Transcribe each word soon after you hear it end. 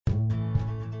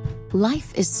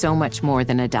Life is so much more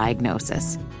than a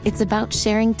diagnosis. It's about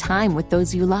sharing time with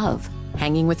those you love,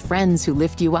 hanging with friends who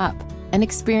lift you up, and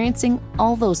experiencing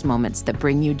all those moments that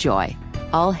bring you joy.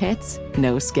 All hits,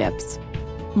 no skips.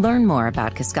 Learn more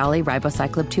about Kisqali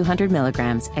Ribociclib 200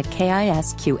 milligrams at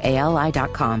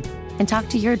KISQALI.com and talk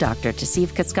to your doctor to see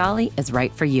if Kisqali is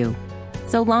right for you.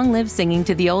 So long live singing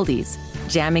to the oldies,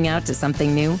 jamming out to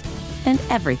something new, and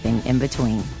everything in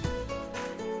between.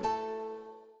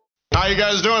 How you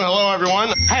guys doing? Hello, everyone.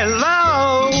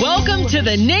 Hello. Welcome to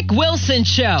the Nick Wilson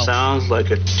Show. Sounds like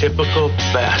a typical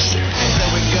bastard.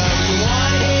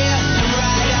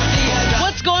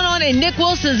 What's going on in Nick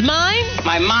Wilson's mind?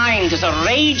 My mind is a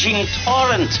raging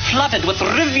torrent flooded with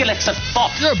rivulets of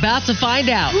thought. You're about to find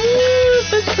out.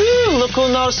 Look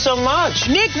who knows so much.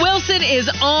 Nick Wilson is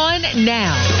on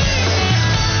now.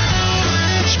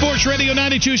 Sports Radio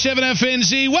 92.7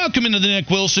 FNZ. Welcome into the Nick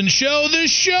Wilson Show. The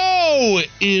show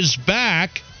is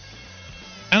back,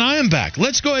 and I am back.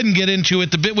 Let's go ahead and get into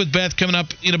it. The Bit with Beth coming up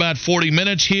in about 40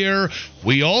 minutes here.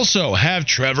 We also have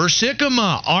Trevor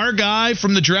Sikkema, our guy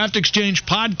from the Draft Exchange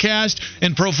podcast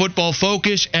and Pro Football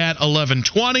Focus at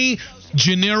 11:20.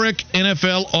 Generic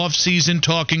NFL offseason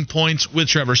talking points with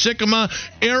Trevor Sikkema.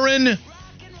 Aaron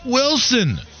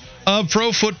Wilson of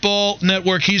Pro Football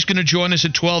Network. He's going to join us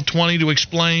at 12:20 to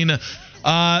explain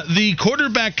the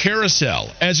quarterback carousel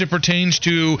as it pertains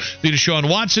to the Deshaun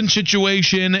Watson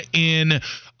situation in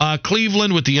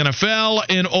Cleveland with the NFL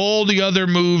and all the other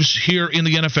moves here in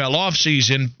the NFL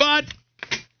offseason. But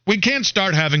we can't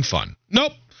start having fun.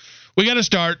 Nope. We got to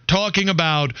start talking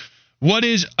about what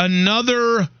is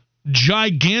another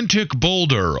gigantic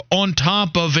boulder on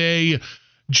top of a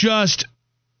just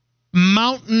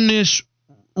mountainous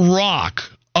rock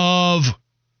of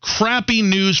crappy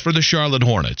news for the Charlotte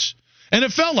Hornets. And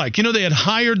it felt like, they had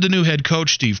hired the new head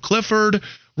coach, Steve Clifford,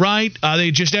 right?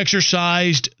 They just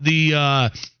exercised the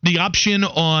option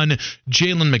on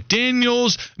Jalen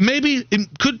McDaniels. Maybe it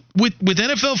could, with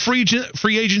NFL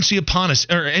free agency upon us,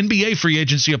 or NBA free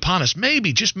agency upon us,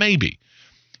 maybe, just maybe,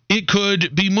 it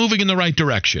could be moving in the right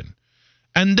direction.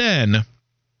 And then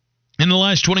in the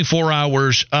last 24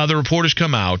 hours, the reporters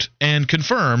come out and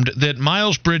confirmed that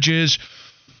Miles Bridges,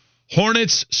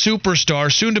 Hornets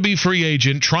superstar, soon-to-be free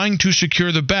agent, trying to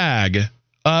secure the bag,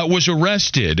 was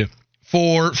arrested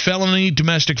for felony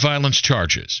domestic violence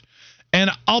charges. And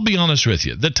I'll be honest with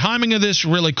you, the timing of this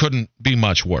really couldn't be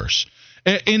much worse.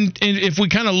 And if we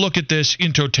kind of look at this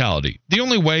in totality, the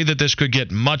only way that this could get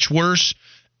much worse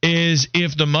is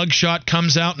if the mugshot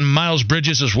comes out and Miles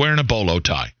Bridges is wearing a bolo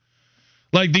tie.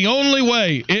 Like, the only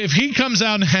way, if he comes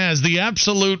out and has the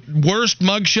absolute worst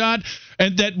mugshot,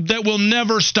 and that will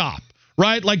never stop,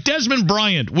 right? Like, Desmond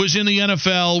Bryant was in the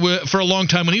NFL for a long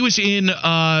time. When he was in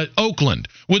Oakland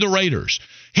with the Raiders,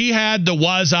 he had the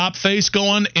waz up face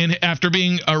going, and after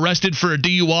being arrested for a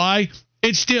DUI,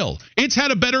 it's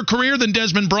had a better career than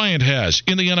Desmond Bryant has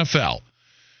in the NFL.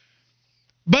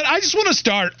 But I just want to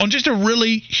start on just a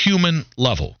really human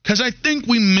level, because I think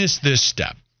we missed this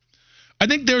step. I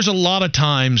think there's a lot of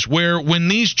times where when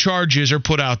these charges are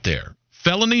put out there,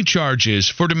 felony charges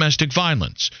for domestic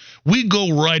violence, we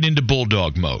go right into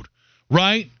bulldog mode,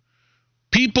 right?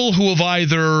 People who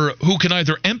can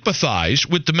either empathize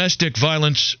with domestic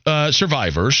violence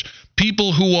survivors,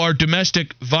 people who are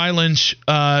domestic violence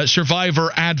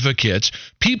survivor advocates,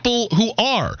 people who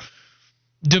are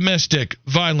domestic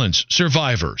violence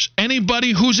survivors,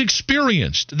 anybody who's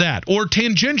experienced that or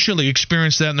tangentially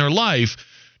experienced that in their life,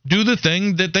 do the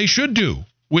thing that they should do,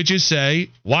 which is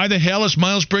say, why the hell is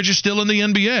Miles Bridges still in the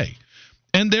NBA?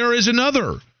 And there is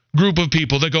another group of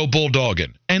people that go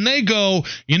bulldogging, and they go,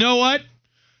 you know what?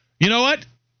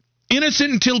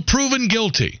 Innocent until proven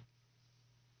guilty.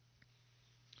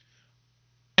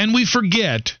 And we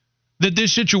forget that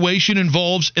this situation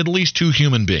involves at least two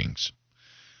human beings.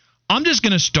 I'm just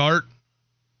going to start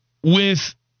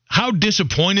with how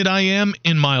disappointed I am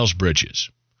in Miles Bridges.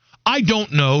 I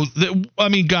don't know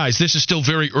guys, this is still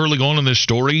very early on in this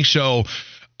story, so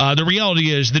the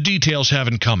reality is the details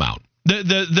haven't come out.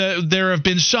 There have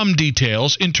been some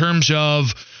details in terms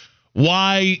of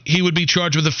why he would be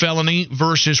charged with a felony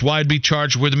versus why he'd be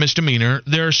charged with a misdemeanor.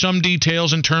 There are some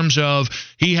details in terms of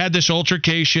he had this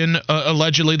altercation,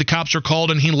 allegedly the cops were called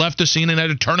and he left the scene and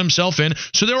had to turn himself in.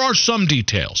 So there are some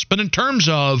details. But in terms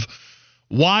of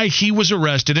why he was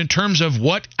arrested, in terms of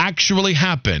what actually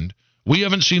happened, we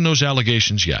haven't seen those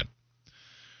allegations yet.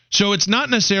 So it's not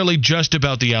necessarily just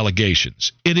about the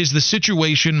allegations. It is the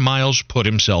situation Miles put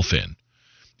himself in.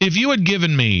 If you had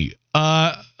given me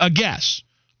a guess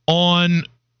on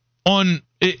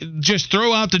just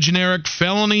throw out the generic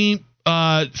felony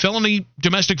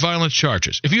domestic violence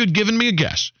charges. If you had given me a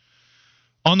guess,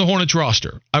 on the Hornets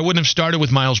roster, I wouldn't have started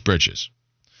with Miles Bridges.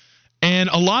 And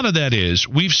a lot of that is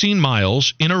we've seen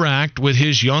Miles interact with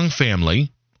his young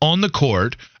family on the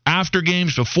court, after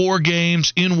games, before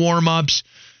games, in warm-ups,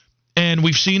 and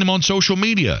we've seen him on social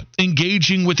media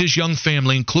engaging with his young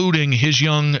family, including his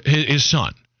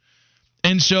son.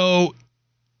 And so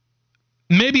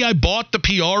maybe I bought the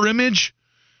PR image,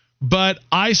 but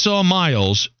I saw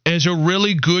Miles as a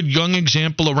really good young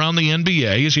example around the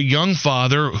NBA, as a young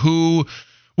father who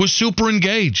was super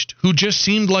engaged, who just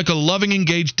seemed like a loving,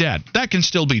 engaged dad. That can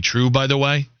still be true, by the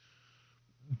way.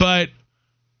 But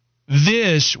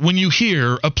this, when you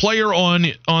hear a player on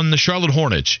the Charlotte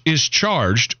Hornets is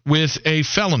charged with a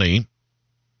felony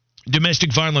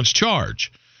domestic violence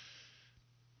charge,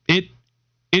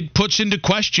 it puts into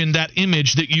question that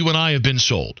image that you and I have been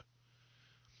sold.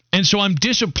 And so I'm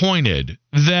disappointed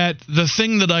that the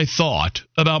thing that I thought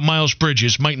about Miles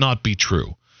Bridges might not be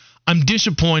true. I'm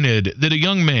disappointed that a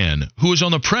young man who is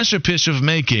on the precipice of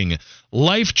making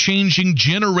life-changing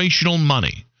generational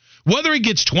money, whether he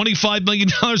gets $25 million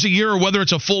a year or whether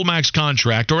it's a full max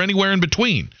contract or anywhere in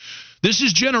between, this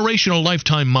is generational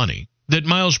lifetime money that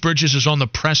Miles Bridges is on the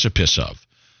precipice of.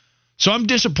 So I'm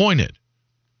disappointed.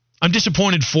 I'm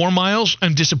disappointed for Miles.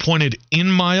 I'm disappointed in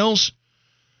Miles.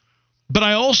 But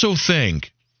I also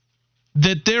think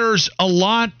that there's a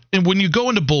lot, and when you go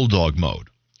into bulldog mode,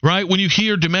 right, when you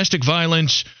hear domestic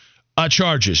violence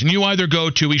charges, and you either go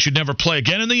to he should never play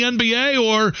again in the NBA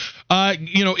or,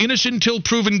 innocent until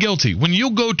proven guilty. When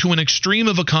you go to an extreme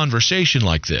of a conversation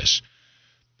like this,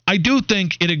 I do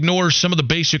think it ignores some of the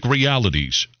basic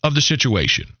realities of the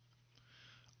situation.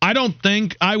 I don't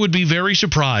think I would be very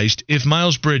surprised if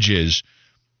Miles Bridges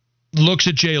looks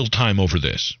at jail time over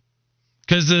this.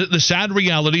 Because the sad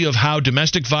reality of how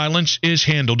domestic violence is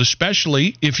handled,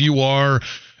 especially if you are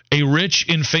a rich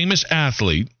and famous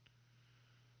athlete,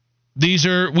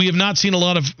 we have not seen a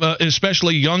lot of,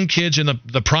 especially young kids in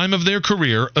the prime of their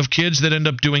career, of kids that end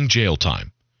up doing jail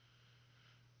time.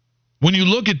 When you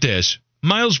look at this,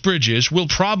 Miles Bridges will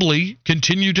probably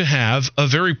continue to have a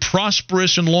very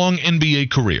prosperous and long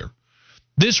NBA career.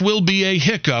 This will be a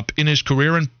hiccup in his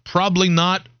career and probably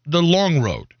not the long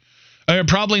road.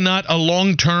 Probably not a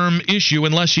long-term issue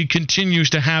unless he continues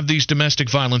to have these domestic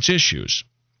violence issues.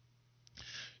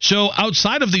 So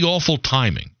outside of the awful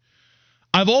timing,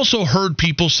 I've also heard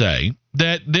people say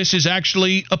that this is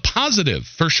actually a positive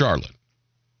for Charlotte.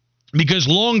 Because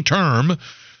long-term,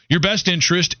 your best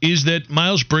interest is that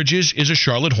Miles Bridges is a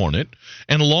Charlotte Hornet.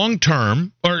 And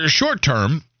long-term, or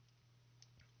short-term,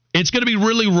 it's going to be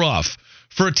really rough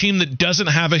for a team that doesn't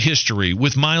have a history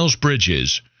with Miles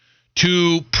Bridges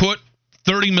to put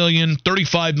 $30 million,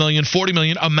 $35 million, $40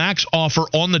 million, a max offer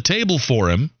on the table for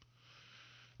him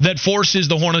that forces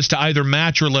the Hornets to either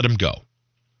match or let him go.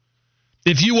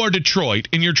 If you are Detroit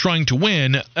and you're trying to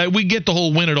win, we get the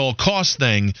whole win-at-all-costs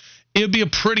thing. It would be a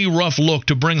pretty rough look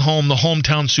to bring home the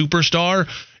hometown superstar,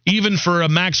 even for a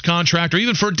max contract or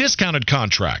even for a discounted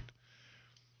contract,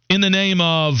 in the name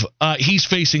of he's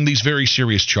facing these very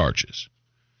serious charges.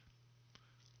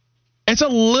 It's a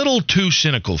little too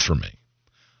cynical for me.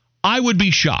 I would be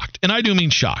shocked, and I do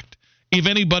mean shocked, if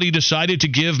anybody decided to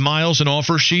give Miles an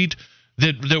offer sheet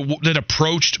that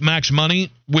approached max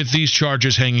money with these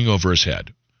charges hanging over his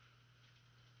head.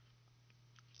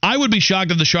 I would be shocked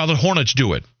if the Charlotte Hornets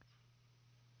do it.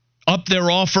 Up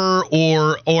their offer,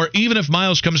 or even if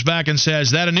Miles comes back and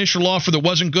says, that initial offer that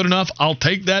wasn't good enough, I'll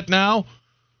take that now.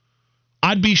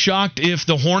 I'd be shocked if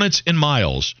the Hornets and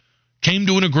Miles came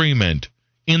to an agreement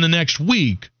in the next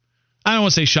week. I don't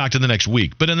want to say shocked in the next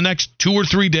week, but in the next 2 or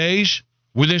 3 days,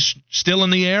 with this still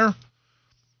in the air,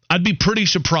 I'd be pretty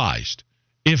surprised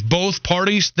if both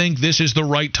parties think this is the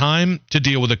right time to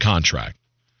deal with a contract.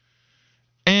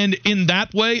 And in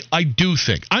that way, I do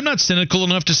think, I'm not cynical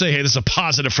enough to say, hey, this is a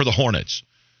positive for the Hornets.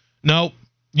 No,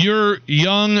 your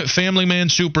young family man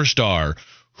superstar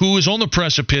who is on the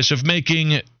precipice of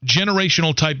making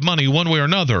generational type money one way or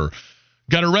another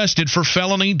got arrested for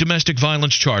felony domestic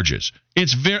violence charges.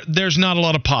 There's not a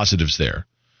lot of positives there.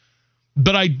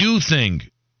 But I do think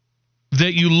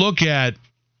that you look at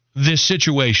this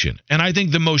situation, and I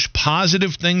think the most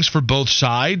positive things for both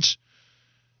sides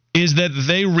is that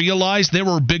they realize there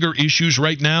are bigger issues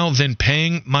right now than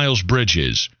paying Miles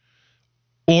Bridges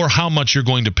or how much you're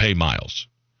going to pay Miles.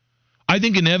 I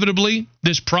think inevitably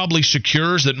this probably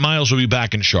secures that Miles will be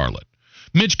back in Charlotte.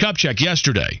 Mitch Kupchak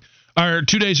yesterday, or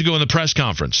 2 days ago in the press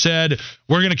conference, said,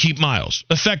 we're going to keep Miles.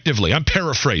 Effectively, I'm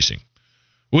paraphrasing.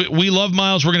 We love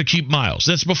Miles, we're going to keep Miles.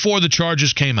 That's before the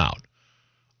charges came out.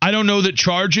 I don't know that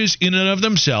charges in and of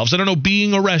themselves, I don't know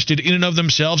being arrested in and of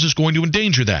themselves is going to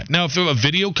endanger that. Now, if a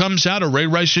video comes out, a Ray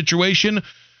Rice situation,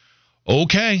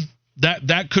 okay,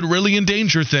 that could really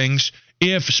endanger things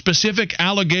if specific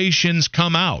allegations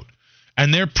come out,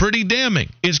 and they're pretty damning.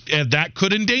 That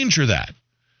could endanger that.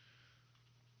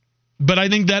 But I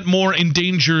think that more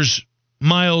endangers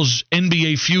Miles'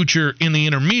 NBA future in the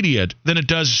intermediate than it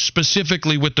does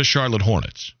specifically with the Charlotte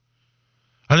Hornets.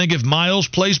 I think if Miles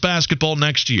plays basketball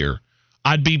next year,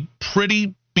 I'd be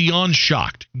pretty beyond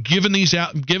shocked. Given these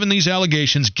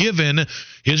allegations, given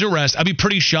his arrest, I'd be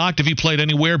pretty shocked if he played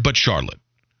anywhere but Charlotte.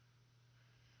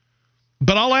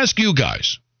 But I'll ask you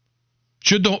guys,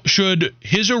 should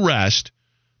his arrest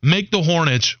make the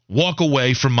Hornets walk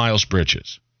away from Miles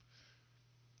Bridges?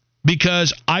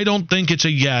 Because I don't think it's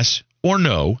a yes or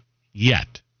no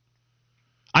yet.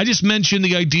 I just mentioned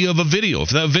the idea of a video.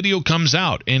 If that video comes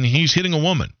out and he's hitting a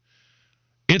woman,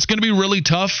 it's going to be really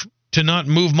tough to not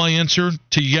move my answer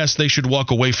to yes, they should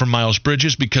walk away from Miles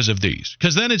Bridges because of these.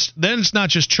 Because then it's not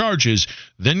just charges.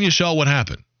 Then you saw what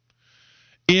happened.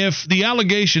 If the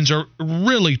allegations are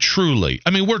really, truly, I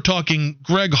mean, we're talking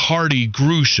Greg Hardy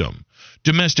gruesome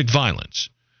domestic violence,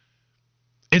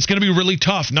 it's going to be really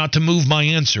tough not to move my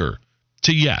answer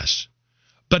to yes.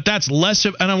 But that's less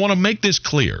of, and I want to make this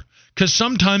clear, because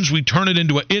sometimes we turn it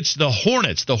into it's the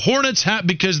Hornets. The Hornets have,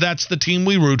 because that's the team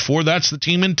we root for. That's the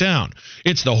team in town.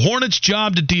 It's the Hornets'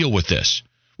 job to deal with this.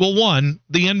 Well, one,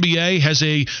 the NBA has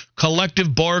a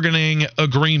collective bargaining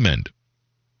agreement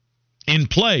in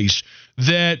place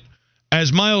that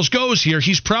as Miles goes here,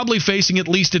 he's probably facing at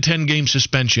least a 10-game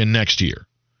suspension next year.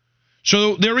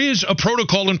 So there is a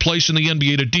protocol in place in the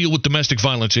NBA to deal with domestic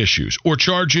violence issues or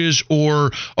charges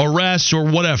or arrests or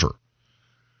whatever.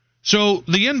 So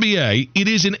the NBA, it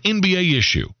is an NBA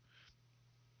issue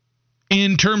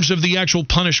in terms of the actual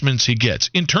punishments he gets.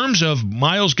 In terms of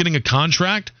Miles getting a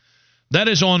contract, that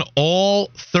is on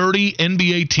all 30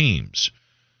 NBA teams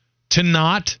to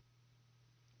not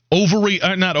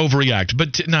overreact,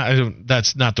 but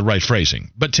that's not the right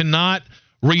phrasing, but to not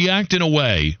react in a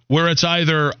way where it's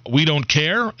either we don't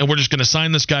care and we're just going to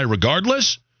sign this guy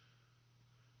regardless,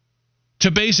 to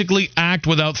basically act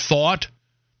without thought,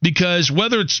 because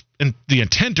whether it's the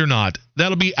intent or not,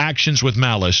 that'll be actions with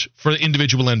malice for the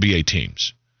individual NBA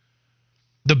teams.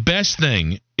 The best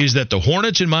thing is that the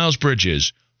Hornets and Miles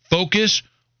Bridges focus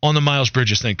on the Miles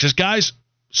Bridges thing, because guys,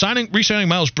 re-signing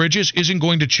Miles Bridges isn't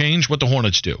going to change what the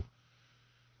Hornets do.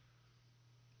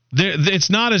 It's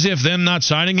not as if them not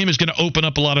signing him is going to open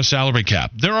up a lot of salary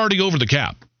cap. They're already over the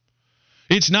cap.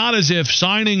 It's not as if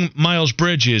signing Miles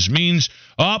Bridges means,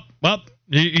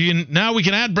 now we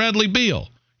can add Bradley Beal.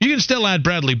 You can still add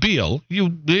Bradley Beal. You'll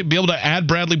be able to add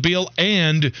Bradley Beal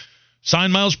and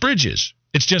sign Miles Bridges.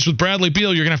 It's just with Bradley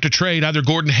Beal, you're going to have to trade either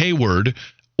Gordon Hayward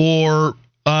or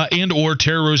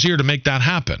Terry Rozier to make that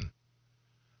happen.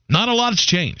 Not a lot has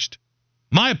changed.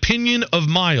 My opinion of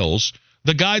Miles,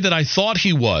 the guy that I thought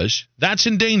he was, that's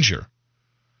in danger.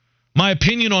 My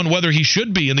opinion on whether he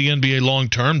should be in the NBA long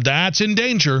term, that's in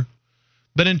danger.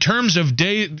 But in terms of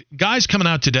guys coming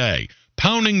out today,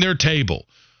 pounding their table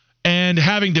and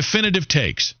having definitive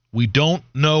takes, we don't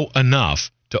know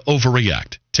enough to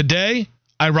overreact. Today,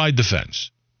 I ride the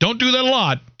fence. Don't do that a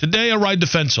lot. Today, I ride the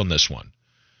fence on this one.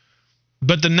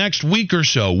 But the next week or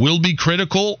so will be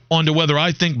critical onto whether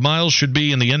I think Miles should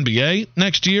be in the NBA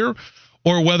next year,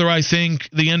 or whether I think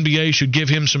the NBA should give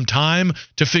him some time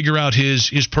to figure out his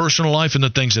personal life and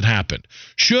the things that happened.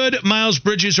 Should Miles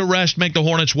Bridges' arrest make the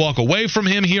Hornets walk away from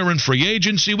him here in free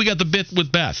agency? We got the Bit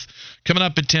with Beth coming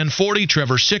up at 10:40.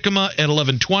 Trevor Sikkema at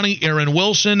 11:20. Aaron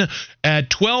Wilson at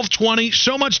 12:20.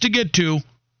 So much to get to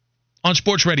on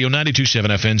Sports Radio 92.7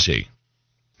 FNZ.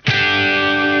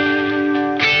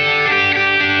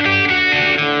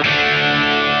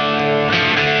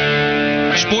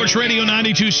 Sports Radio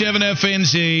 92.7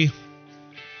 FNZ.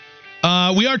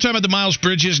 We are talking about the Miles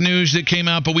Bridges news that came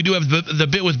out, but we do have the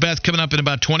Bit with Beth coming up in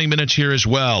about 20 minutes here as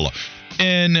well.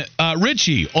 And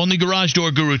Richie on the Garage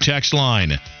Door Guru text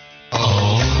line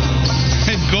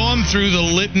had gone through the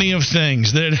litany of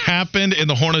things that had happened in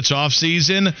the Hornets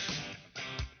offseason.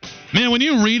 Man, when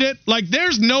you read it, like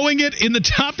there's knowing it in the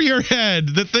top of your head,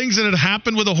 the things that had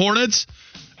happened with the Hornets,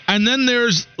 and then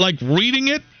there's like reading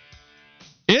it.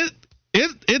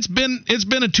 It's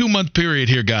been a 2-month period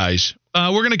here, guys.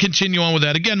 We're going to continue on with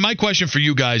that. Again, my question for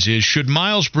you guys is, should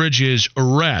Miles Bridges'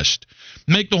 arrest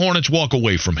make the Hornets walk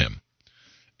away from him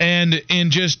and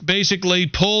just basically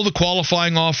pull the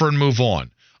qualifying offer and move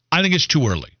on? I think it's too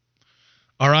early.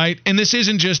 All right? And this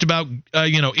isn't just about,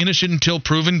 innocent until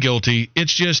proven guilty.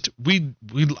 It's just we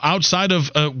outside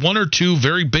of one or two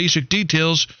very basic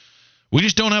details, We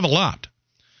just don't have a lot.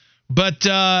 But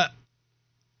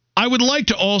I would like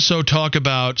to also talk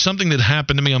about something that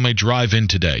happened to me on my drive in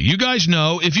today. You guys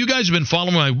know, if you guys have been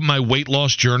following my weight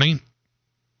loss journey,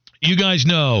 you guys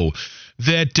know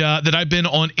that I've been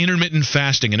on intermittent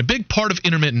fasting. And a big part of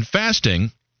intermittent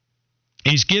fasting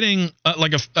is getting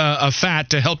a fat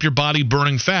to help your body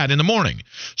burning fat in the morning.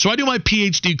 So I do my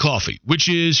PhD coffee, which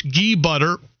is ghee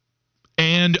butter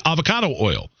and avocado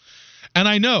oil. And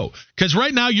I know, because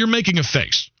right now you're making a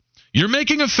face. You're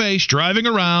making a face driving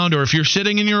around, or if you're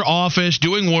sitting in your office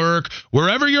doing work,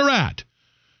 wherever you're at,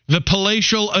 the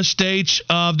palatial estates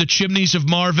of the chimneys of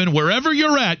Marvin, wherever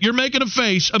you're at, you're making a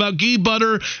face about ghee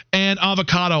butter and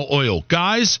avocado oil.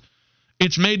 Guys,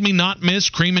 it's made me not miss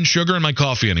cream and sugar in my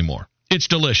coffee anymore. It's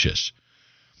delicious.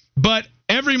 But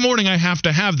every morning I have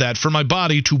to have that for my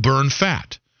body to burn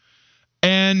fat.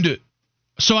 And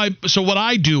so what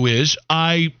I do is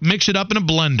I mix it up in a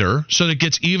blender so that it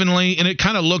gets evenly, and it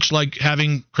kind of looks like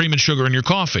having cream and sugar in your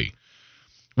coffee.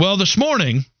 Well, this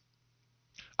morning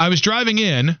I was driving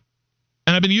in,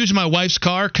 and I've been using my wife's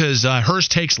car because hers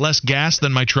takes less gas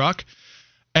than my truck,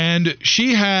 and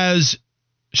she has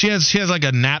like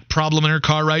a gnat problem in her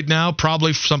car right now,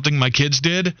 probably something my kids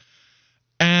did.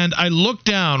 And I look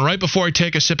down right before I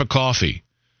take a sip of coffee,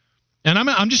 and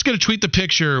I'm just going to tweet the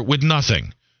picture with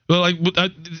nothing. Well,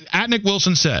 at Nick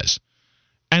Wilson says,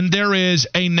 and there is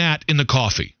a gnat in the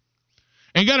coffee.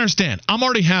 And you got to understand, I'm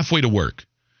already halfway to work.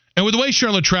 And with the way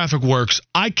Charlotte traffic works,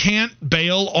 I can't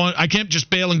just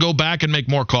bail and go back and make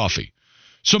more coffee.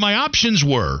 So my options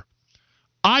were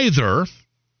either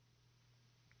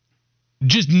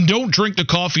just don't drink the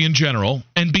coffee in general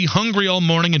and be hungry all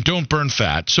morning and don't burn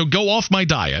fat. So go off my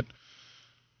diet,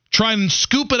 try and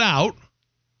scoop it out,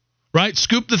 right?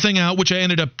 Scoop the thing out, which I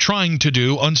ended up trying to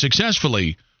do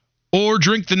unsuccessfully, or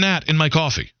drink the gnat in my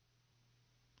coffee.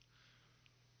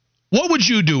 What would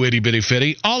you do, itty bitty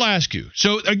fitty? I'll ask you.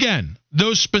 So again,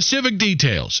 those specific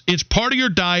details. It's part of your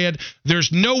diet.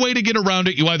 There's no way to get around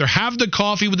it. You either have the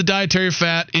coffee with the dietary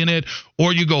fat in it,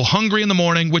 or you go hungry in the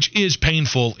morning, which is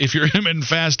painful if you're intermittent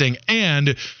fasting.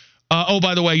 And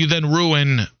by the way, you then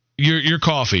ruin your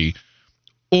coffee.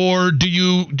 Or do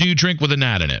you drink with a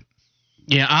gnat in it?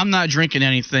 Yeah, I'm not drinking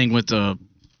anything with a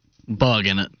bug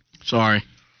in it. Sorry.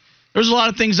 There's a lot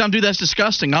of things I do that's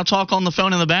disgusting. I'll talk on the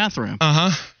phone in the bathroom.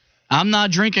 I'm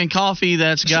not drinking coffee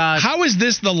that's got... How is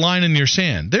this the line in your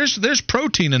sand? There's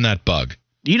protein in that bug.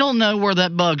 You don't know where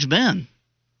that bug's been.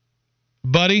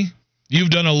 Buddy, you've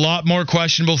done a lot more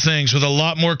questionable things with a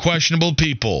lot more questionable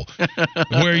people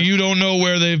where you don't know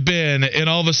where they've been, and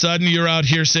all of a sudden you're out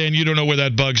here saying you don't know where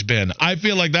that bug's been. I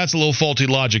feel like that's a little faulty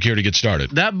logic here to get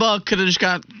started. That bug could have just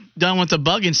got done with the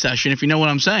bugging session, if you know what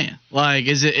I'm saying. Like,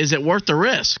 is it worth the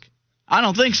risk? I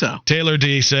don't think so. Taylor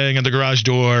D saying at the Garage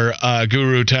Door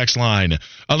Guru text line,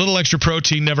 a little extra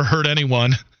protein never hurt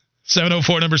anyone.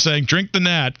 704 number saying, drink the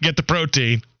gnat, get the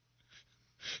protein.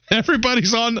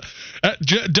 Everybody's on.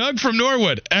 Doug from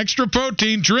Norwood, extra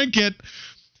protein, drink it.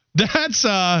 That's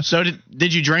So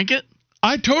did you drink it?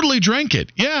 I totally drank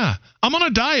it. Yeah. I'm on a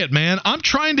diet, man. I'm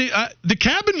trying to the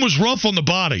cabin was rough on the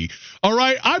body. All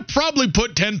right. I probably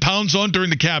put 10 pounds on during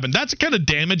the cabin. That's the kind of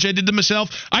damage I did to myself.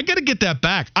 I got to get that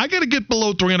back. I got to get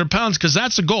below 300 pounds because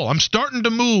that's the goal. I'm starting to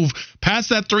move past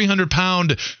that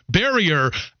 300-pound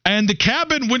barrier, and the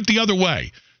cabin went the other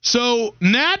way. So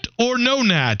gnat or no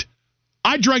gnat,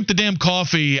 I drank the damn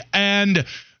coffee, and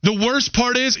the worst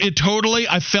part is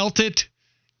I felt it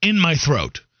in my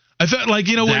throat. I felt like,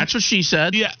 That's what she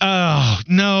said. Yeah. Oh,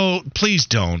 no, please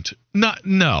don't. No.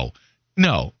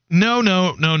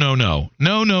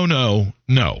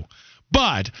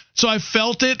 But, so I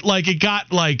felt it like it got,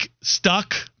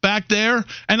 stuck back there,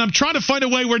 and I'm trying to find a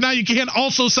way where now you can't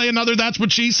also say another that's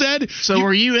what she said. So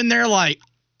were you in there like...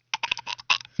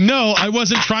 No, I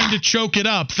wasn't trying to choke it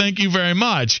up. Thank you very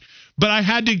much. But I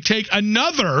had to take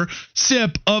another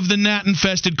sip of the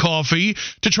gnat-infested coffee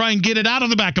to try and get it out of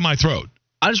the back of my throat.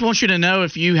 I just want you to know,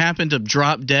 if you happen to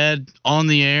drop dead on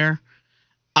the air,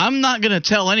 I'm not going to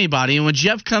tell anybody. And when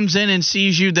Jeff comes in and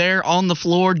sees you there on the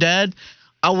floor dead,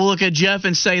 I will look at Jeff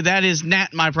and say, that is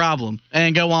not my problem,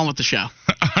 and go on with the show.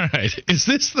 All right. Is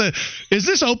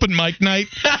this open mic night?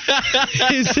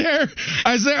 Is there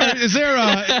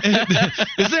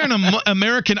an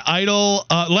American Idol?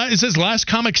 Is this Last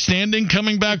Comic Standing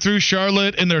coming back through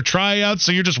Charlotte in their tryouts?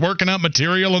 So you're just working out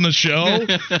material on the show?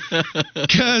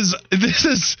 Because this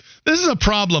is a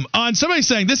problem. And somebody's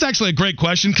saying this is actually a great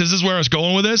question because this is where I was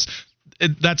going with this.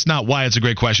 That's not why it's a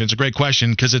great question. It's a great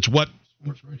question because it's what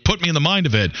put me in the mind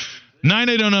of it.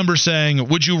 980 number saying,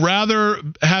 would you rather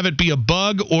have it be a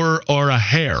bug or a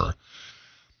hair?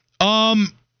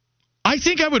 I I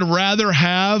think I would rather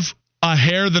have a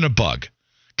hair than a bug,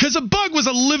 because a bug was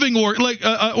a living or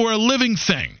a living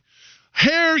thing.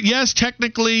 Hair, yes,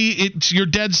 technically it's your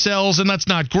dead cells, and that's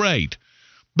not great.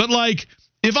 But like,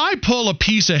 if I pull a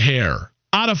piece of hair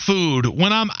out of food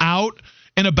when I'm out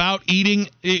and about eating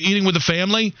with the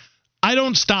family, I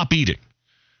don't stop eating.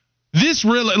 This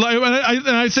really,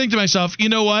 I think to myself, you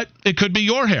know what? It could be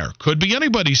your hair, could be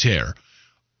anybody's hair.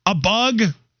 A bug,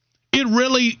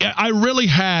 I really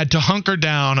had to hunker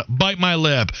down, bite my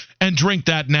lip, and drink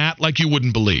that gnat like you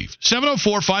wouldn't believe.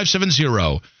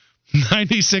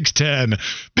 704-570-9610.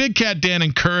 Big Cat Dan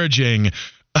encouraging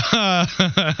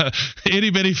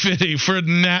itty bitty fitty for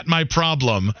gnat my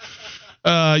problem.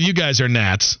 You guys are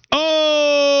gnats.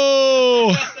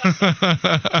 Oh!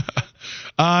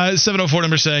 704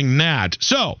 number saying gnat.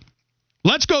 So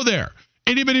let's go there.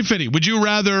 Itty bitty fitty. Would you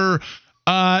rather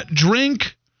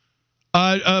drink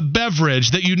a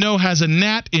beverage that you know has a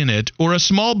gnat in it or a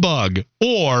small bug,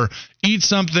 or eat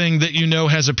something that you know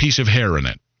has a piece of hair in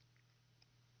it?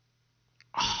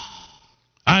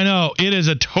 I know, it is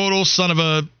a total son of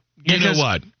a you know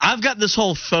what. I've got this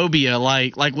whole phobia,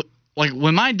 like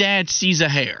when my dad sees a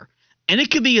hair, and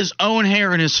it could be his own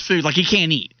hair in his food, like he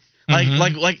can't eat.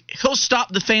 Like he'll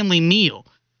stop the family meal,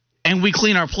 and we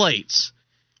clean our plates.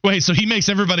 Wait, so he makes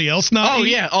everybody else not eat?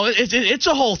 Yeah. Oh, it's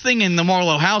a whole thing in the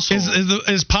Marlowe household.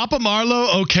 Is Papa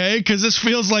Marlowe okay? Because this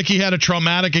feels like he had a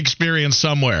traumatic experience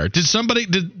somewhere. You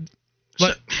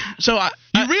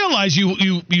realize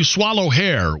you swallow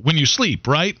hair when you sleep,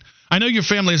 right? I know your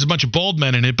family has a bunch of bald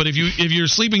men in it, but if you're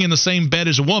sleeping in the same bed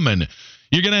as a woman,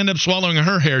 you're going to end up swallowing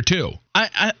her hair too.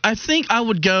 I think I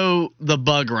would go the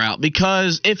bug route,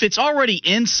 because if it's already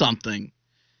in something,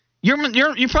 you're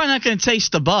probably not going to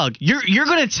taste the bug. You're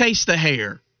going to taste the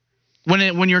hair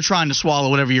when you're trying to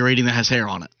swallow whatever you're eating that has hair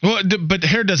on it. Well, but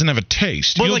hair doesn't have a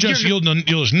taste. Well, you'll just know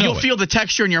you'll feel the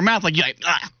texture in your mouth, like you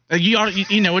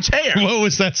know it's hair. What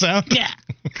was that sound? Yeah.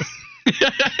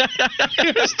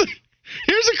 Here's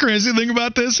the crazy thing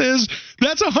about this is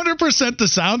that's 100% the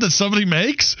sound that somebody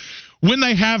makes when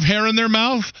they have hair in their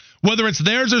mouth, whether it's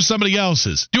theirs or somebody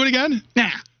else's. Do it again? Yeah.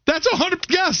 That's 100.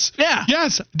 Yes. Yeah.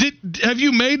 Yes. Have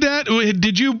you made that?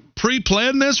 Did you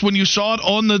pre-plan this when you saw it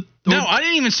on the? No, I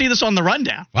didn't even see this on the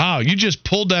rundown. Wow, you just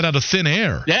pulled that out of thin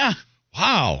air. Yeah.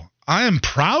 Wow, I am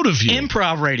proud of you.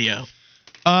 Improv radio.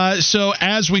 So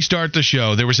as we start the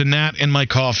show, there was a gnat in my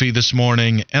coffee this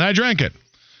morning, and I drank it.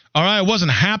 All right, I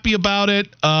wasn't happy about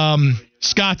it.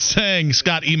 Scott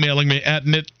emailing me at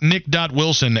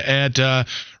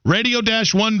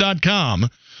nick.wilson@radio-1.com,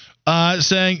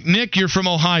 saying, Nick, you're from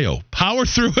Ohio. Power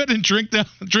through it and drink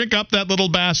up that little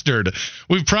bastard.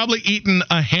 We've probably eaten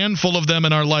a handful of them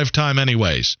in our lifetime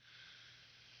anyways.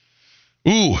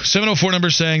 Ooh, 704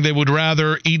 number saying they would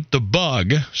rather eat the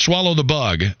bug, swallow the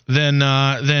bug, than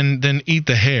eat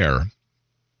the hair.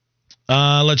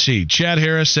 Let's see. Chad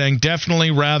Harris saying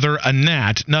definitely rather a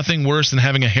gnat. Nothing worse than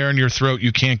having a hair in your throat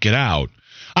you can't get out.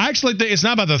 I actually think it's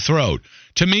not about the throat.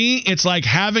 To me, it's like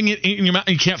having it in your mouth.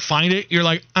 You can't find it. You're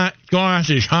like, going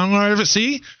after your tongue out of it.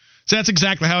 See? So that's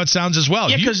exactly how it sounds as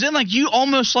well. Yeah, because then like you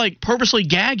almost like purposely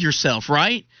gag yourself,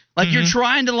 right? Like you're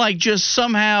trying to like just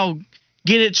somehow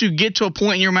get to a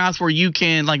point in your mouth where you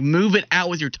can like move it out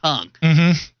with your tongue.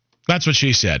 Mm-hmm. That's what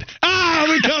she said.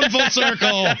 We come full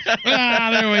circle.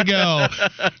 There we go.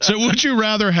 So would you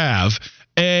rather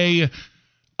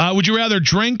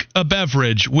drink a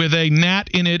beverage with a gnat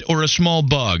in it or a small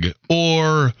bug,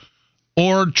 or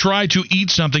try to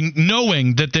eat something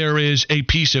knowing that there is a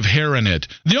piece of hair in it?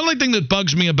 The only thing that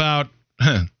bugs me about,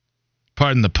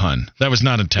 pardon the pun, that was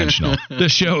not intentional.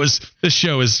 This show is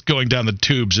going down the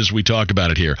tubes as we talk about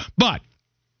it here. But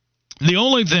the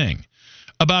only thing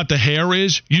about the hair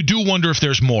is you do wonder if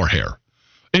there's more hair.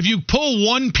 If you pull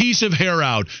one piece of hair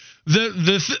out,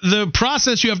 the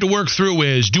process you have to work through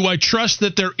is, do I trust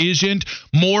that there isn't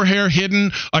more hair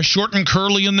hidden, a short and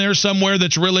curly in there somewhere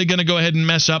that's really going to go ahead and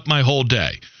mess up my whole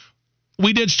day?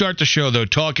 We did start the show, though,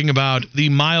 talking about the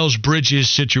Miles Bridges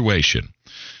situation.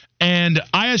 And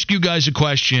I ask you guys a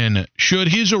question. Should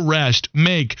his arrest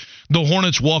make the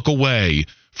Hornets walk away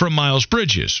from Miles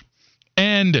Bridges?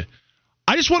 And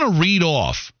I just want to read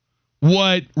off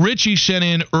what Richie sent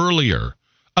in earlier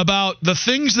about the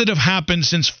things that have happened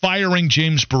since firing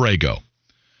James Borrego.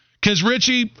 Because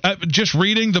Richie, just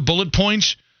reading the bullet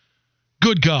points,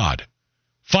 good God.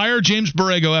 Fire James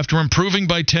Borrego after improving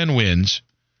by 10 wins.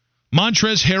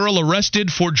 Montrezl Harrell arrested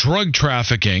for drug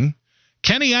trafficking.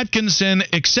 Kenny Atkinson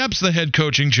accepts the head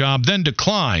coaching job, then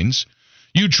declines.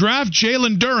 You draft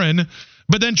Jalen Duren,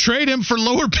 but then trade him for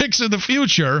lower picks in the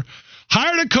future.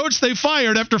 Hired a coach they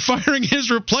fired after firing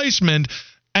his replacement.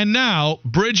 And now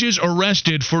Bridges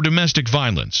arrested for domestic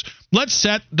violence. Let's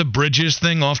set the Bridges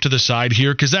thing off to the side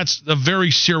here, because that's a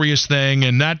very serious thing,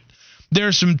 and that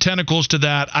there's some tentacles to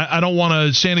that. I don't want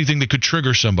to say anything that could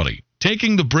trigger somebody.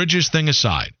 Taking the Bridges thing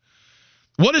aside,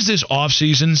 what does this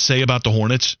offseason say about the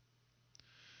Hornets?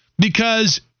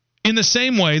 Because in the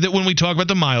same way that when we talk about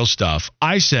the Miles stuff,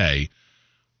 I say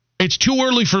it's too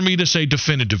early for me to say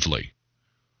definitively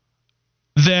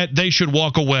that they should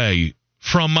walk away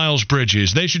from Miles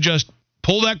Bridges. They should just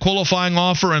pull that qualifying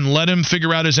offer and let him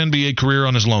figure out his NBA career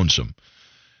on his lonesome.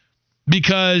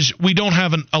 Because we don't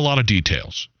have a lot of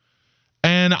details.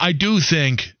 And I do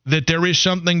think that there is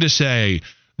something to say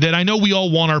that I know we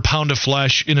all want our pound of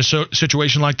flesh in a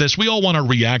situation like this. We all want a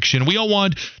reaction. We all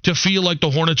want to feel like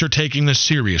the Hornets are taking this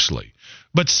seriously.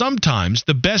 But sometimes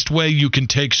the best way you can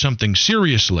take something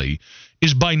seriously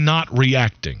is by not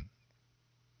reacting.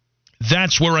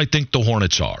 That's where I think the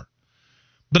Hornets are.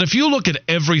 But if you look at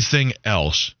everything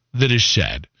else that is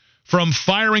said, from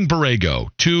firing Borrego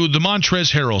to the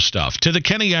Montrezl Harrell stuff, to the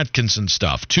Kenny Atkinson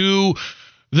stuff, to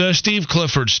the Steve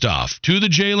Clifford stuff, to the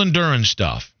Jalen Duren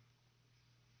stuff,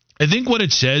 I think what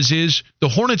it says is the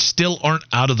Hornets still aren't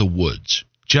out of the woods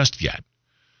just yet.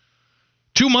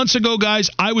 2 months ago, guys,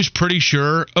 I was pretty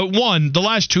sure, the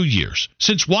last 2 years,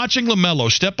 since watching LaMelo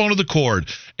step onto the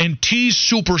court and tease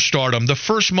superstardom the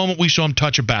first moment we saw him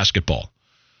touch a basketball,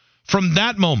 from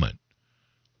that moment,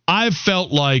 I've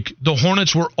felt like the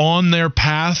Hornets were on their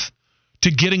path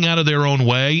to getting out of their own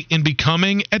way and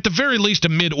becoming, at the very least, a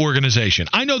mid-organization.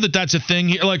 I know that that's a thing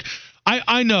here. Like,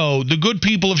 I know the good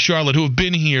people of Charlotte who have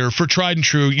been here for tried and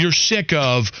true, you're sick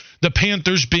of the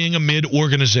Panthers being a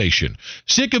mid-organization.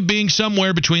 Sick of being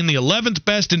somewhere between the 11th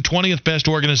best and 20th best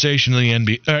organization in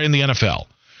the NFL.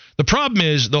 The problem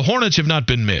is the Hornets have not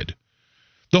been mid.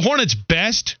 The Hornets'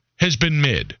 best has been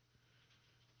mid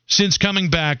since coming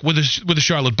back with the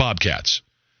Charlotte Bobcats.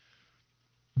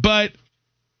 But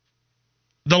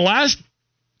the last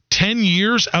 10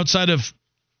 years, outside of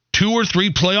 2 or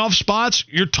 3 playoff spots,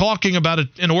 you're talking about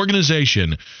an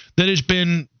organization that has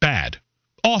been bad,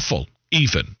 awful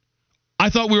even. I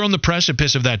thought we were on the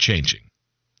precipice of that changing.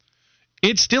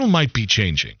 It still might be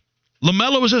changing.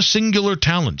 LaMelo is a singular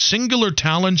talent. Singular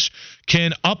talents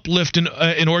can uplift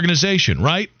an organization,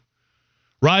 right?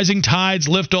 Rising tides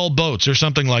lift all boats or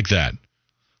something like that.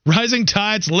 Rising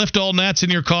tides lift all gnats in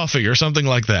your coffee or something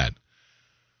like that.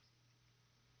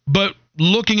 But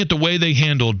looking at the way they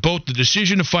handled both the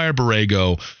decision to fire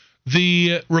Borrego,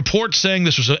 the report saying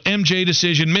this was an MJ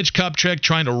decision, Mitch Kupchak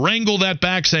trying to wrangle that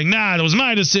back, saying, nah, it was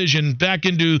my decision, back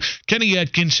into Kenny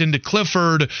Atkinson, to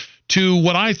Clifford, to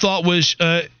what I thought was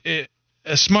a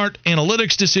smart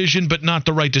analytics decision, but not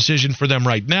the right decision for them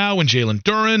right now, and Jalen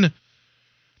Duren.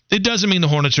 It doesn't mean the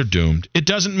Hornets are doomed. It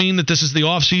doesn't mean that this is the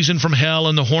offseason from hell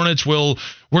and the Hornets we're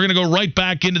going to go right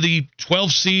back into the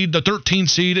 12th seed, the 13th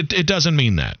seed. It doesn't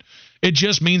mean that. It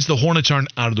just means the Hornets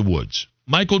aren't out of the woods.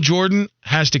 Michael Jordan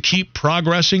has to keep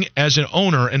progressing as an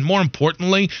owner, and more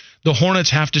importantly, the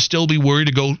Hornets have to still be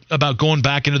worried about going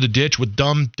back into the ditch with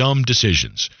dumb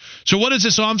asdecisions. So what does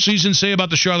this offseason say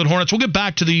about the Charlotte Hornets? We'll get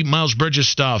back to the Miles Bridges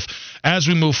stuff as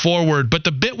we move forward, but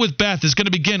the bit with Beth is going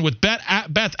to begin with Beth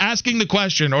asking the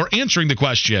question, or answering the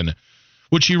question,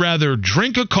 would she rather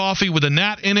drink a coffee with a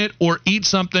gnat in it or eat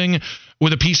something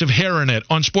with a piece of hair in it,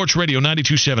 on Sports Radio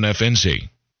 92.7 FNZ.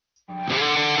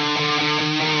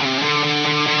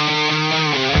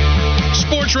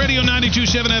 Sports Radio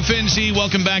 92.7 FNZ.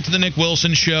 Welcome back to the Nick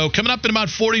Wilson Show. Coming up in about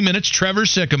 40 minutes, Trevor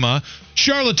Sikkema,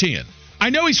 Charlottean. I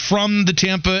know he's from the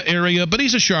Tampa area, but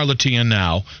he's a Charlottean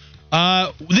now.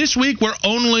 This week, we're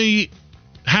only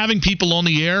having people on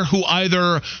the air who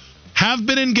either have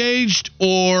been engaged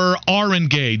or are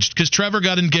engaged, because Trevor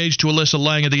got engaged to Alyssa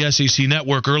Lang at the SEC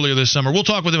Network earlier this summer. We'll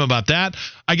talk with him about that.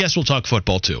 I guess we'll talk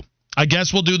football, too. I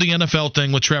guess we'll do the NFL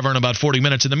thing with Trevor in about 40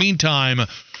 minutes. In the meantime,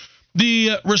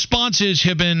 the responses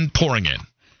have been pouring in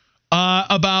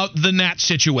about the Nat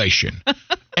situation.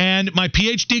 And my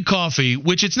PhD coffee,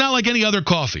 which it's not like any other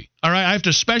coffee. All right, I have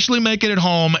to specially make it at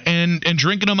home and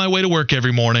drink it on my way to work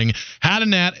every morning. Had a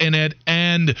Nat in it,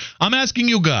 and I'm asking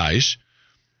you guys,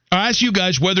 whether you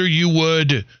guys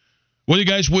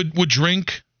would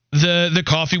drink the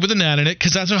coffee with a Nat in it,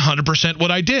 because that's 100% what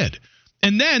I did.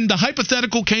 And then the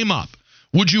hypothetical came up.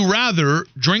 Would you rather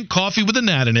drink coffee with a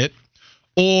gnat in it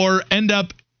or end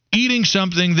up eating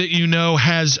something that you know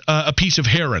has a piece of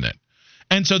hair in it?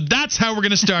 And so that's how we're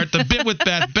going to start the bit with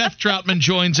Beth. Beth Troutman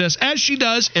joins us, as she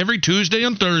does every Tuesday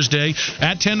and Thursday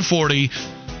at 10:40.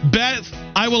 Beth,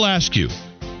 I will ask you,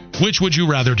 Which would you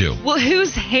rather do? Well,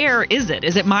 whose hair is it?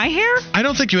 Is it my hair? I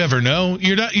don't think you ever know.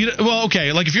 You're not. Well,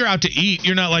 okay. Like if you're out to eat,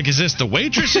 you're not like, is this the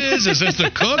waitresses? Is this the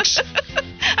cooks?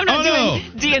 I'm not doing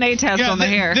DNA test on the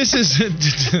hair. This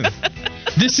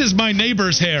is my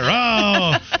neighbor's hair.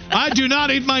 Oh, I do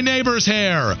not eat my neighbor's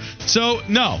hair. So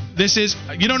no, this is.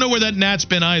 You don't know where that gnat's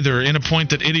been either. In a point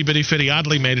that Itty Bitty Fitty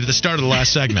oddly made at the start of the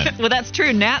last segment. Well, that's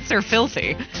true. Gnats are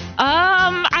filthy.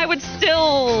 I would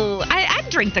still. I'd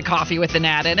drink the coffee with the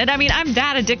gnat in it. I mean, I'm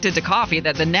that addicted to coffee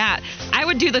that the gnat. I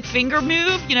would do the finger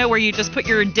move, where you just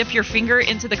dip your finger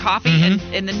into the coffee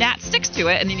and the gnat sticks to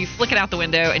it, and then you flick it out the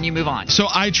window and you move on. So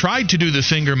I tried to do the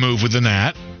finger move with the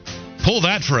gnat, pull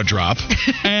that for a drop,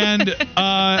 and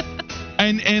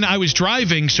I was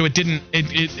driving, so it didn't.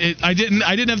 I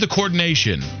didn't have the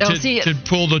coordination to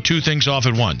pull the two things off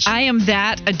at once. I am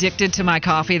that addicted to my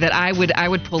coffee that I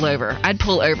would pull over. I'd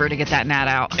pull over to get that gnat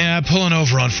out. Yeah, pulling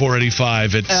over on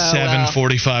 485 at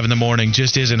 7:45 in the morning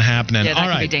just isn't happening. Yeah, that All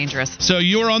can right. be dangerous. So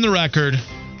you're on the record.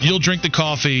 You'll drink the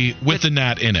coffee with the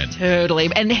gnat in it.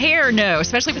 Totally. And hair, no,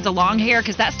 especially if it's a long hair,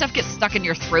 because that stuff gets stuck in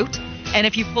your throat. And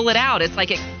if you pull it out, it's like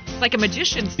a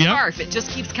magician's scarf. It just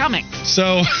keeps coming.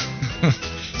 So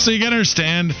you gotta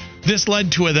understand, this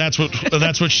led to a that's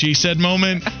what she said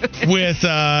moment with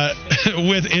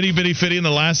Itty Bitty Fitty in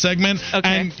the last segment.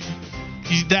 Okay. And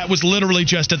that was literally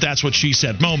just a that's what she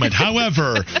said moment.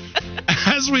 However,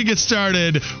 as we get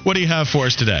started, what do you have for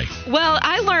us today? Well,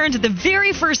 I learned the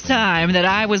very first time that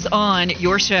I was on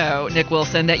your show, Nick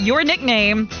Wilson, that your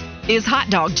nickname is Hot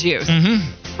Dog Juice.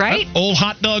 Mm-hmm. Right? Old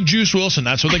Hot Dog Juice Wilson.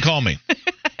 That's what they call me.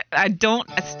 I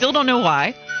still don't know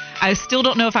why. I still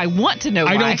don't know if I want to know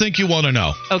why. I don't think you want to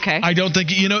know. Okay. I don't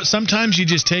think, sometimes you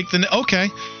just take okay.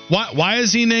 Why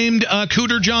is he named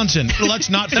Cooter Johnson? Let's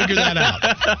not figure that out.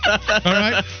 All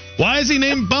right. Why is he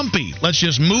named Bumpy? Let's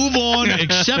just move on,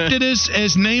 accept it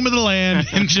as name of the land,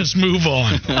 and just move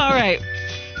on. All right.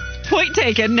 Point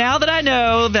taken. Now that I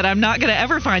know that I'm not going to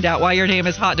ever find out why your name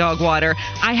is Hot Dog Water,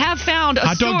 I have found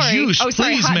a story. Hot Dog Juice. Oh,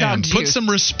 sorry, please, Hot man. Dog Juice. Put some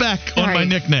respect on my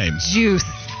nickname. Juice.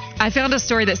 I found a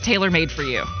story that's tailor-made for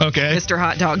you. Okay. Mr.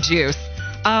 Hot Dog Juice.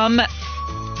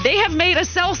 They have made a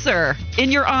seltzer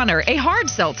in your honor, a hard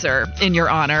seltzer in your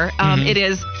honor. It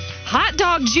is Hot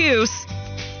Dog Juice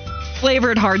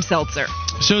flavored hard seltzer.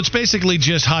 So it's basically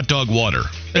just hot dog water.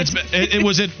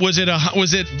 Was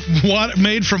it water,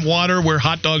 made from water where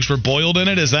hot dogs were boiled in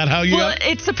it? Is that how you? Well,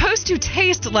 it's supposed to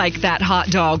taste like that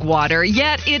hot dog water,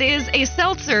 yet it is a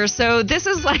seltzer. So this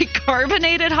is like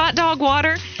carbonated hot dog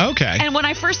water. Okay. And when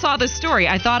I first saw this story,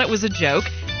 I thought it was a joke.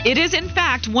 It is in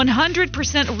fact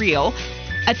 100% real.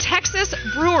 A Texas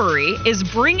brewery is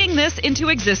bringing this into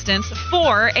existence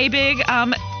for a big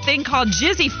thing called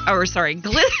Glizzy.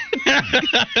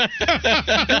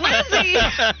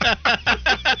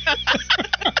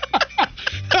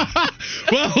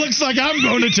 Well, looks like I'm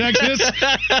going to Texas.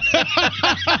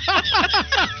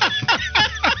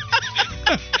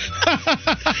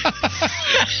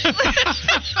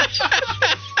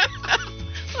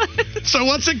 So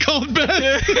what's it called,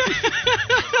 Beth?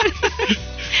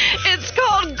 It's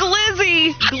called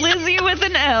Glizzy. Glizzy with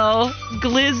an L.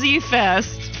 Glizzy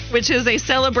Fest, which is a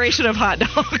celebration of hot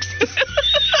dogs.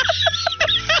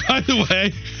 By the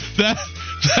way, that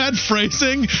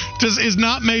phrasing is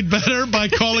not made better by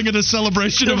calling it a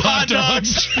celebration of hot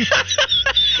dogs. It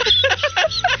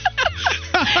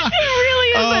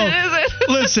really isn't, is it?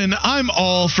 Listen, I'm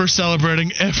all for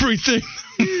celebrating everything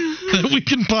that we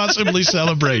can possibly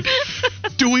celebrate.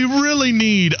 Do we really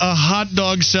need a hot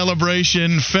dog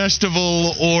celebration,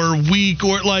 festival, or week,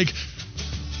 or like...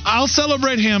 I'll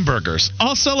celebrate hamburgers.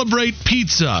 I'll celebrate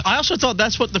pizza. I also thought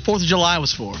that's what the 4th of July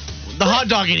was for. The hot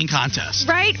dog eating contest.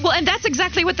 Right? Well, and that's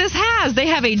exactly what this has. They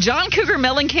have a John Cougar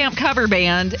Mellencamp cover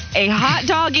band, a hot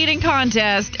dog eating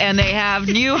contest, and they have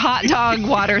new hot dog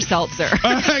water seltzer.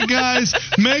 All right, guys,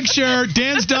 make sure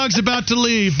Dan's dog's about to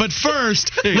leave. But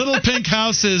first, Little Pink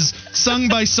Houses, sung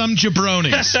by some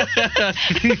jabronis.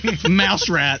 Mouse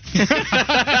rat.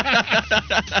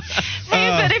 Hey,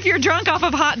 but if you're drunk off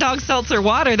of hot dog seltzer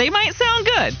water, they might sound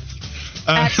good.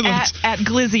 At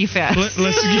Glizzy Fest.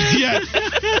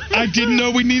 I didn't know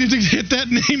we needed to hit that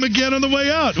name again on the way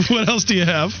out. What else do you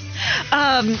have?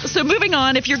 So moving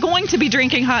on, if you're going to be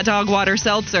drinking hot dog water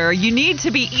seltzer, you need to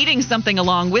be eating something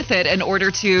along with it in order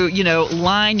to,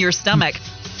 line your stomach.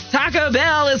 Taco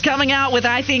Bell is coming out with,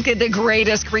 I think, the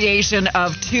greatest creation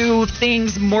of two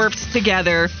things morphed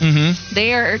together. Mm-hmm.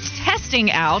 They are testing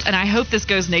out, and I hope this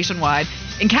goes nationwide.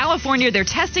 In California, they're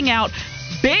testing out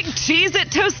Big Cheez-It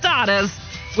Tostadas,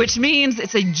 which means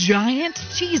it's a giant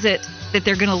Cheez-It that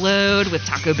they're going to load with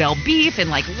Taco Bell beef and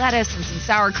like lettuce and some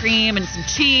sour cream and some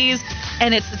cheese.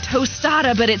 And it's a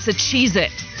tostada, but it's a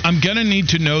Cheez-It. I'm going to need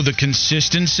to know the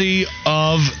consistency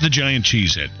of the giant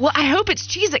Cheez-It. Well, I hope it's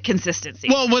Cheez-It consistency.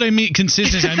 Well, what I mean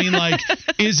consistency, I mean like,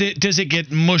 does it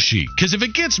get mushy? Because if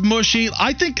it gets mushy,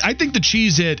 I think the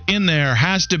Cheez-It in there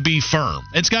has to be firm.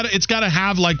 It's got to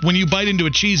have, like, when you bite into a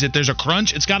Cheez-It, there's a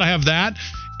crunch. It's got to have that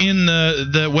in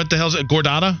the what the hell's it,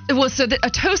 Gordata? Well, so a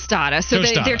tostada. So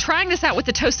Tostada. they're trying this out with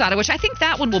the tostada, which I think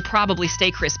that one will probably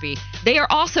stay crispy. They are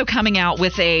also coming out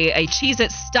with a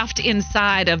Cheez-It stuffed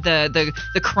inside of the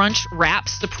Crunch Wrap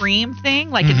Supreme thing.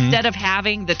 Like, instead of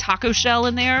having the taco shell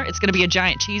in there, it's going to be a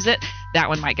giant Cheez-It. That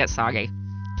one might get soggy.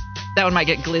 That one might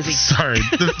get glizzy. Sorry,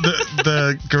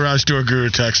 the Garage Door Guru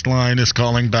text line is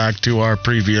calling back to our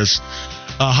previous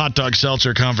hot dog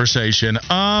seltzer conversation.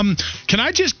 Can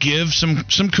I just give some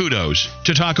kudos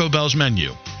to Taco Bell's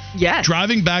menu? Yes.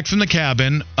 Driving back from the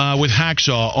cabin with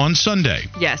Hacksaw on Sunday.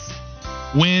 Yes.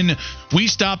 When we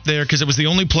stopped there, because it was the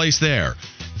only place there,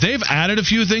 they've added a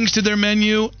few things to their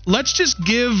menu. Let's just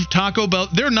give Taco Bell,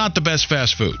 they're not the best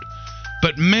fast food.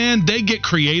 But, man, they get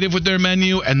creative with their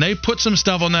menu, and they put some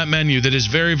stuff on that menu that is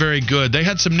very, very good. They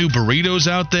had some new burritos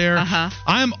out there.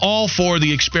 I'm all for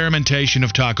the experimentation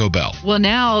of Taco Bell. Well,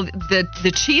 now the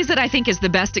Cheez-It, I think, is the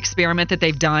best experiment that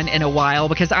they've done in a while,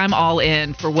 because I'm all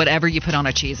in for whatever you put on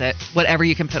a Cheez-It. Whatever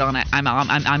you can put on it,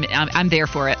 I'm there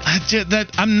for it.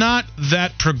 I'm not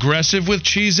that progressive with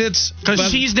Cheez-Its.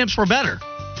 Because cheese nips were better.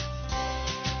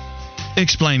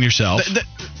 Explain yourself. The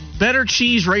better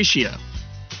cheese ratio.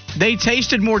 They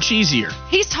tasted more cheesier.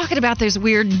 He's talking about those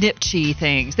weird nip cheese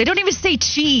things. They don't even say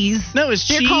cheese. No, it's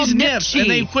They're cheese called nips, and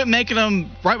they quit making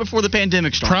them right before the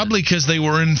pandemic started. Probably because they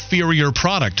were inferior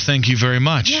product. Thank you very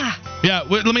much. Yeah. Yeah.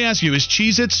 Let me ask you: is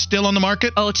Cheez-Its still on the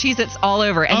market? Oh, Cheez-Its all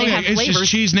over, and they have it's flavors.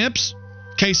 just cheese nips.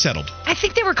 Case settled. I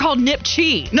think they were called nip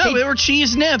cheese. No, they were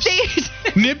cheese nips.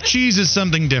 Nip cheese is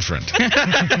something different. You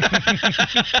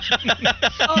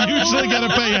usually got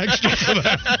to pay extra for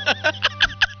that.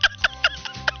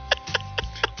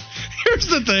 Here's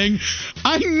the thing.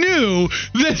 I knew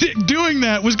that doing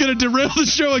that was going to derail the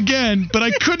show again, but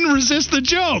I couldn't resist the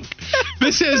joke.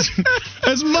 This is,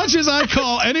 as much as I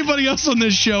call anybody else on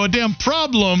this show a damn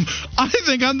problem, I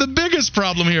think I'm the biggest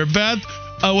problem here. Beth,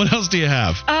 what else do you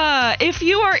have? If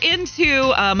you are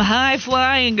into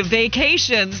high-flying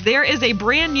vacations, there is a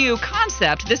brand new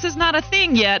concept. This is not a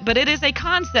thing yet, but it is a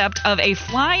concept of a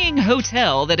flying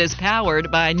hotel that is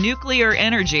powered by nuclear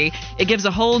energy. It gives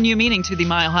a whole new meaning to the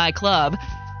Mile High Club.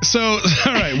 So,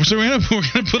 all right. So we're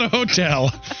gonna put a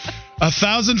hotel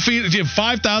 1,000 feet,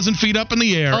 5,000 feet up in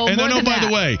the air, and then by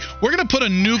the way, we're gonna put a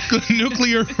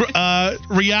nuclear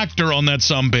reactor on that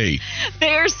sumbee.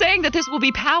 They're saying that this will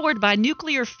be powered by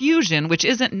nuclear fusion, which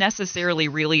isn't necessarily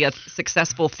really a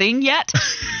successful thing yet.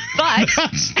 But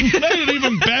that's made it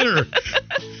even better.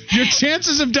 Your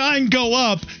chances of dying go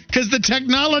up because the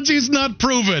technology's not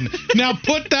proven. Now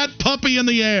put that puppy in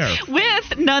the air.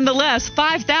 With, nonetheless,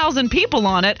 5,000 people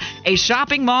on it, a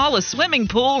shopping mall, a swimming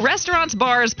pool, restaurants,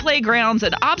 bars, playgrounds,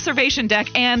 an observation deck,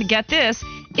 and get this,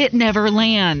 it never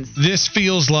lands. This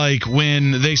feels like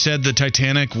when they said the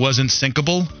Titanic wasn't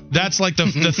sinkable. That's like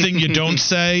the thing you don't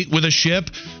say with a ship.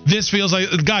 This feels like,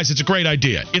 guys, it's a great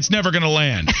idea. It's never going to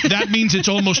land. That means it's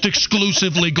almost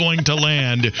exclusively going to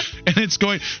land. And it's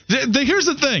going... Here's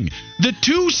the thing. The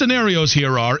two scenarios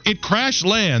here are it crash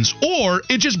lands or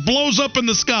it just blows up in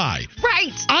the sky.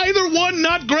 Right. Either one,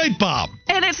 not great, Bob.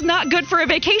 And it's not good for a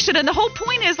vacation. And the whole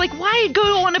point is, like, why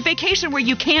go on a vacation where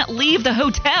you can't leave the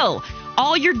hotel?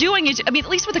 All you're doing is, I mean,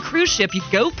 at least with a cruise ship, you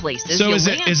go places. So is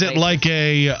it like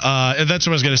a, that's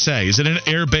what I was going to say. Is it an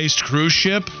air-based cruise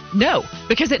ship? No,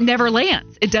 because it never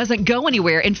lands. It doesn't go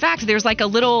anywhere. In fact, there's like a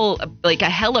little, like a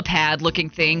helipad looking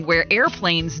thing where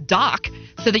airplanes dock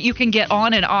so that you can get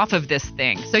on and off of this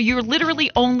thing. So you're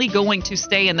literally only going to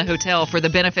stay in the hotel for the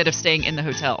benefit of staying in the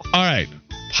hotel. All right.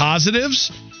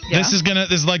 Positives? Yeah. This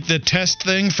is like the test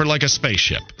thing for like a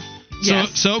spaceship.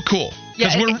 Yes. So cool.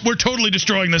 Because we're totally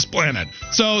destroying this planet.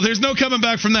 So there's no coming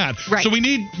back from that. Right. So we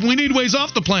need ways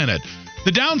off the planet.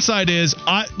 The downside is,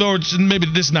 or maybe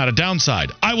this is not a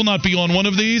downside, I will not be on one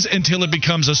of these until it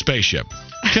becomes a spaceship.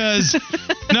 Because,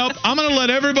 nope, I'm going to let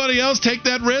everybody else take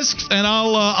that risk, and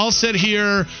I'll sit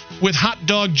here with hot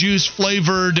dog juice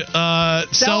flavored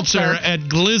seltzer at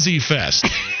Glizzy Fest,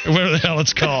 whatever the hell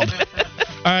it's called.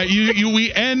 All right,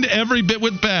 we end every bit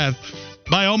with Beth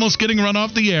by almost getting run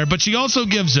off the air, but she also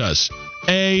gives us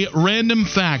a random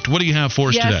fact. What do you have for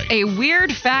us today? Yes, a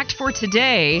weird fact for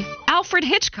today. Alfred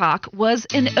Hitchcock was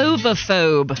an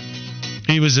ovophobe.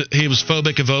 He was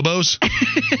phobic of oboes.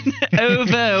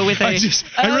 Ovo with a.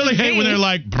 I really hate when they're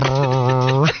like.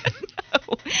 Brrr.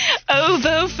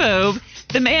 Ovophobe.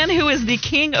 The man who is the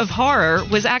king of horror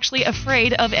was actually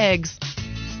afraid of eggs.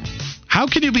 How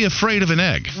can you be afraid of an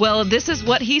egg? Well, this is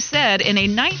what he said in a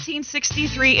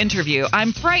 1963 interview.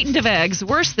 I'm frightened of eggs,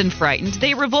 worse than frightened.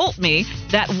 They revolt me.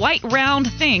 That white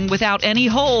round thing without any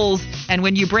holes. And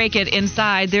when you break it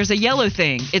inside, there's a yellow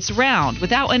thing. It's round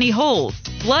without any holes.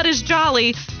 Blood is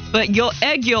jolly, but your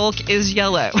egg yolk is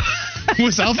yellow.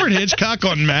 Was Alfred Hitchcock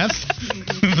on meth?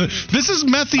 This is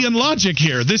Methian logic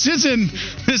here. This is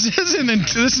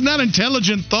not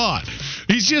intelligent thought.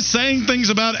 He's just saying things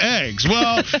about eggs.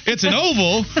 Well, it's an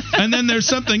oval, and then there's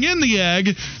something in the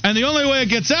egg, and the only way it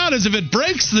gets out is if it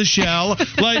breaks the shell.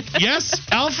 Like, yes,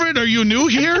 Alfred, are you new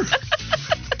here?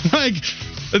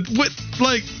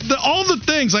 All the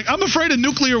things. Like, I'm afraid of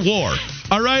nuclear war.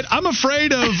 All right, I'm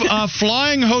afraid of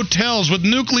flying hotels with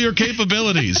nuclear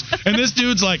capabilities, and this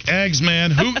dude's like, eggs,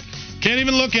 man. Who can't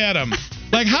even look at them?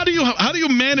 Like, how do you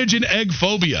manage an egg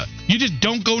phobia? You just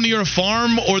don't go near a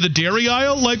farm or the dairy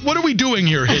aisle? Like, what are we doing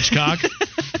here, Hitchcock?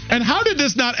 And how did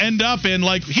this not end up in,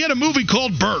 like, he had a movie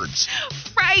called Birds.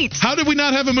 Right. How did we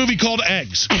not have a movie called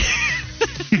Eggs?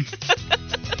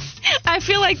 I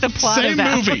feel like the plot Same of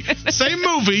that movie. Same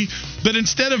movie, but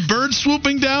instead of birds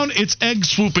swooping down, it's eggs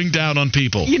swooping down on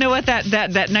people. You know what? That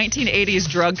 1980s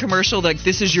drug commercial, like,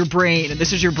 this is your brain, and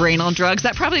this is your brain on drugs,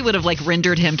 that probably would have, like,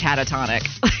 rendered him catatonic.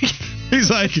 He's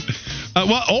like,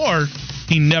 or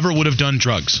he never would have done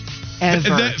drugs.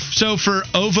 Ever. So for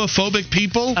ovophobic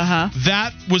people,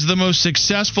 that was the most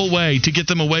successful way to get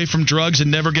them away from drugs and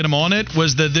never get them on it,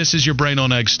 was the this is your brain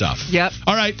on egg stuff. Yep.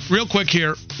 All right, real quick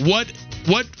here. What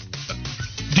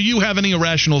do you have any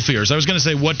irrational fears? I was going to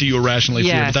say, what do you irrationally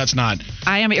fear, but that's not.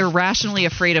 I am irrationally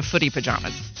afraid of footy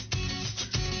pajamas.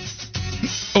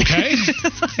 Okay.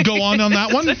 Go on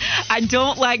that one. I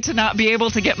don't like to not be able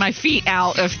to get my feet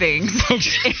out of things.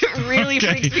 Okay. It really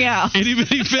freaks me out.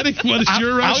 Anybody fitting? What is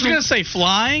your irrational? I was going to say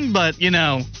flying, but,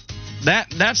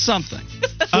 that's something.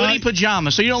 Footy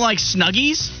pajamas. So you don't like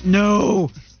Snuggies? No.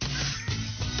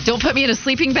 Don't put me in a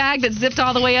sleeping bag that's zipped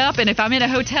all the way up, and if I'm in a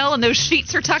hotel and those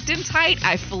sheets are tucked in tight,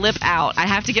 I flip out. I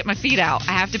have to get my feet out.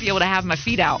 I have to be able to have my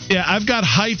feet out. Yeah, I've got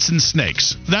heights and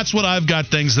snakes. That's what I've got,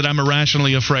 things that I'm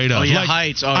irrationally afraid of. Oh, yeah, like,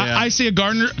 heights. Oh, yeah. I see a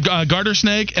garter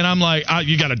snake, and I'm like,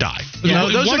 you got to die. Yeah,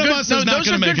 those one are of good, us is not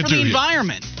going to make it for through the here.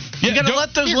 environment. Yeah, you got to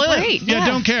let those They're live. great, Yeah,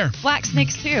 don't care. Black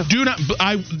snakes, too. Do not.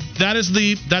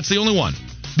 That's the only one,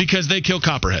 because they kill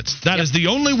copperheads. That is the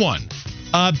only one.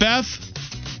 Beth,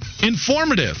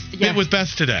 informative bit with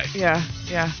Beth today. Yeah.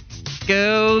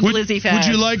 Go Glizzy Fest.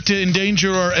 Would you like to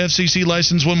endanger our FCC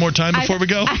license one more time before we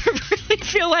go? I really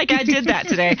feel like I did that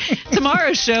today.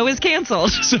 Tomorrow's show is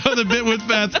canceled. So the bit with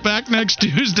Beth back next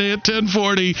Tuesday at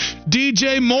 10:40.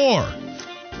 DJ Moore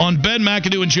on Ben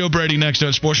McAdoo and Joe Brady next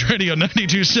on Sports Radio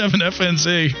 92.7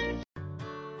 FNZ.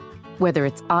 Whether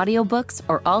it's audiobooks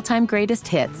or all-time greatest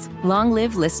hits, long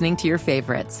live listening to your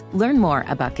favorites. Learn more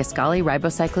about Kisqali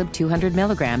Ribociclib 200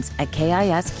 milligrams at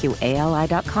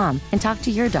KISQALI.com and talk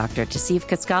to your doctor to see if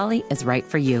Kisqali is right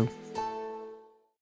for you.